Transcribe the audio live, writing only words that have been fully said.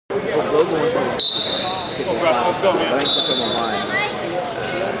Bressler, let's go, man.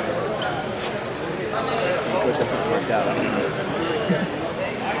 Coach hasn't worked out. I don't know.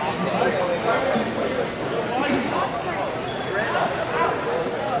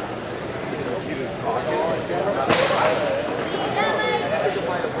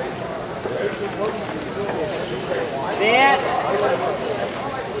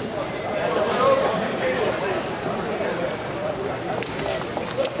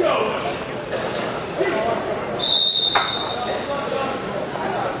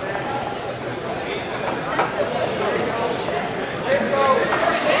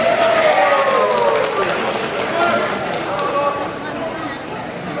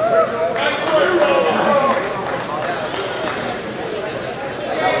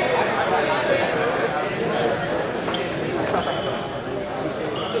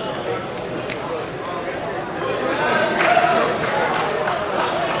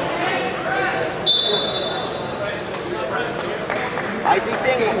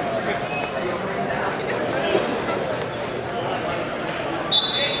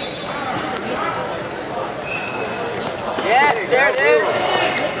 There it is.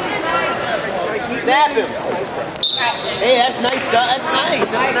 Snap him. Hey, that's nice stuff. That's nice.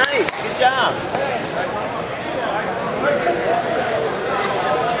 That's nice. Good job.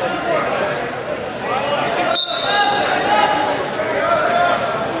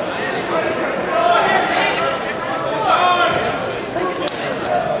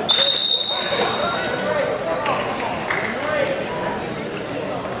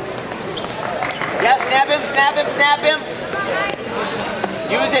 Yeah, snap him, snap him, snap him.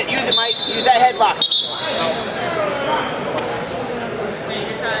 Use it, Mike. Use that headlock.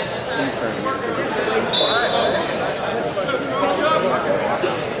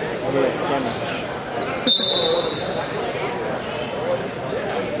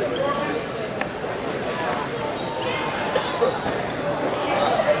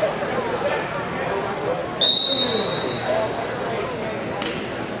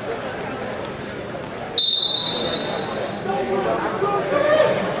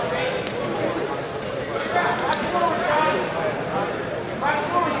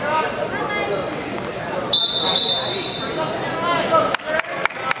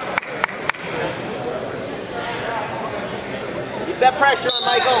 Keep that pressure on,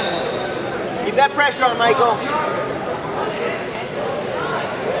 Michael. Keep that pressure on, Michael.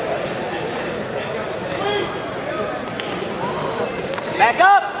 Back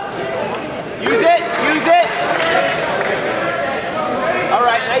up. Use it. Use it. All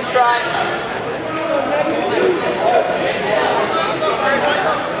right, nice try.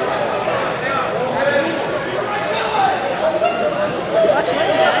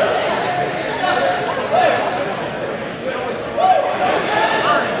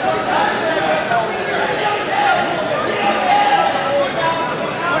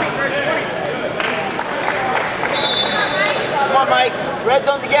 Mike, red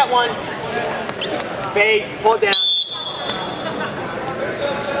zone to get one. Base, pull it down.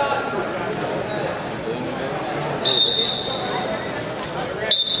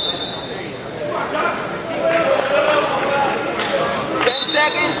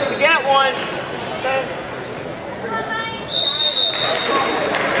 Seconds to get one. 10.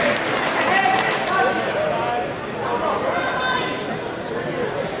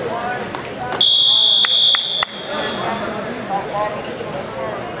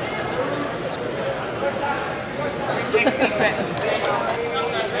 Takes defense.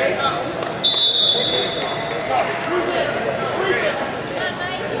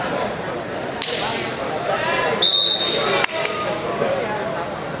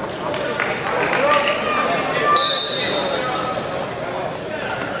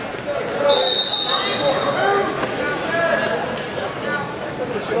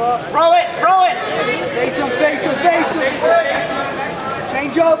 Throw it, throw it! Face him, face him, face him!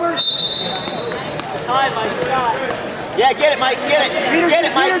 Change over! Time, Mike, yeah, get it, Mike, get it! Peterson, get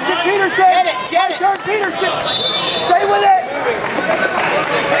it, Mike! Peterson, Peterson! Get it, get it! Turn, Peterson! Stay with it!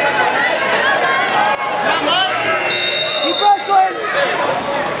 Keep wrestling!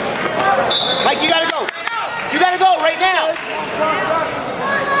 Mike, you gotta go! You gotta go right now!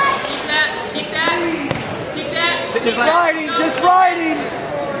 Keep that, keep that, keep that! Just riding, just riding!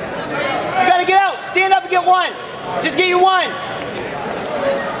 You gotta get out! Stand up and get one! Just get you one!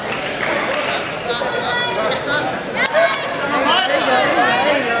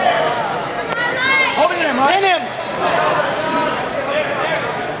 Hold it in, Mike. Pin him!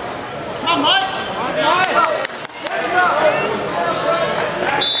 Come on, Mike.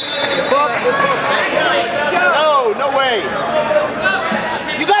 No, no way!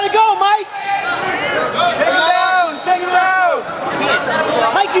 You gotta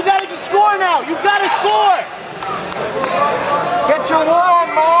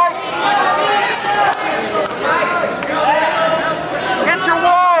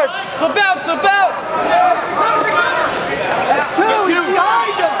Slip out, slip out! That's two! He's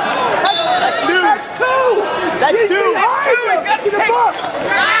behind him! That's two! That's two! That's He's two! behind him! Get the buck!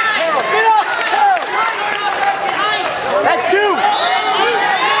 Get up! That's two!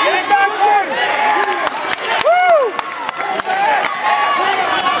 Get it back, boys! Woo!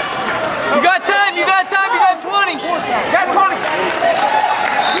 You got time, you got time, you got 20! You got 20!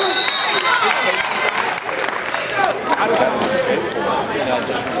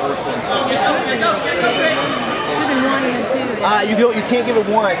 You can't give it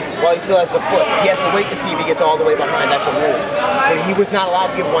one while he still has the foot. He has to wait to see if he gets all the way behind. That's a rule. So he was not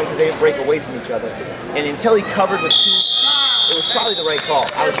allowed to give one because they didn't break away from each other. And until he covered with two, it was probably the right call.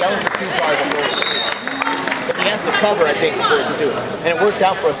 I was yelling for 2 bars on both. But he has to cover, I think, before it's two. And it worked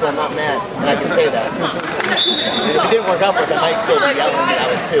out for us, so I'm not mad. And I can say that. And if it didn't work out for us, I might still be yelling that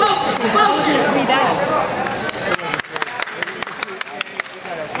I was two.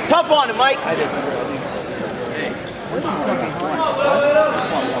 Tough on him, Mike.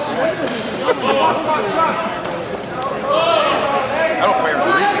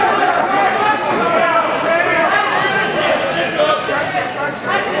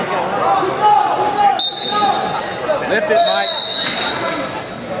 Lift it, Mike.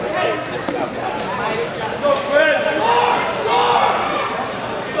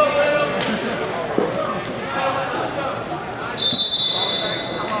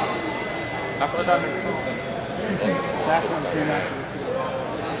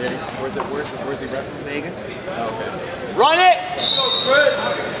 Where's he referencing? Vegas? Oh, okay. Run it!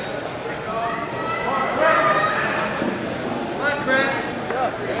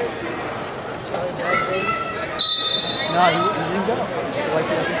 No, he didn't go. Like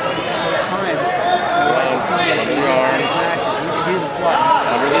time. Under the arm.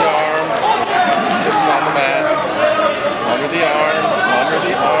 Under the arm. On the mat. Under the arm. Under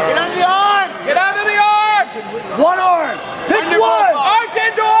the arm. Get under the arm! Get under the arm! One arm! Pick one! Arch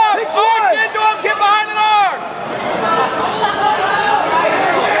into him! Arch into him! Get behind an arm!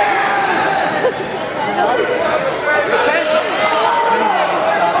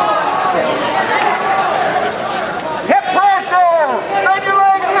 Hip pressure! Bend your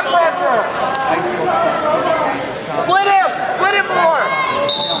leg, hip pressure! Split him! Split him more!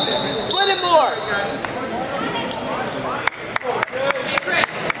 Split him more!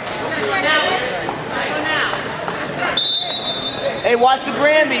 Hey, watch the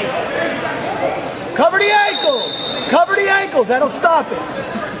Granby. Cover the ankles! Cover the ankles! That'll stop it.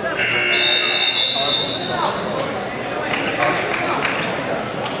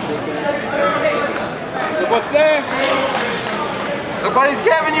 What's there? Nobody's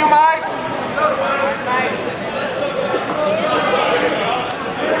giving you, Mike.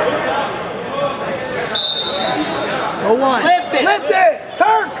 Go on. Lift it! Lift it!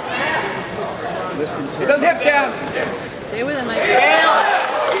 Turn! Get those hips down. Stay with him, Mike.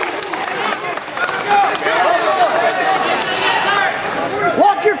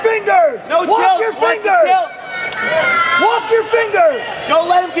 Walk your fingers! No Walk tilt! your Watch the fingers! tilt. Walk your fingers! Don't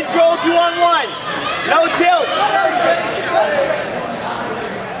let him control 2-on-1. No tilt.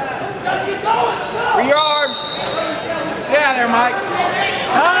 Free your arm. Yeah, there, Mike.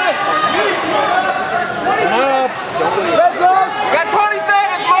 High. Up. Red low. You got 20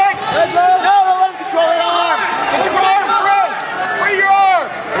 seconds, Mike. Red low. No, don't let him control your arm. Get your arm free. Free your arm.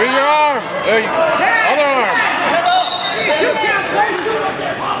 Free your arm. There you go. Other arm. Two.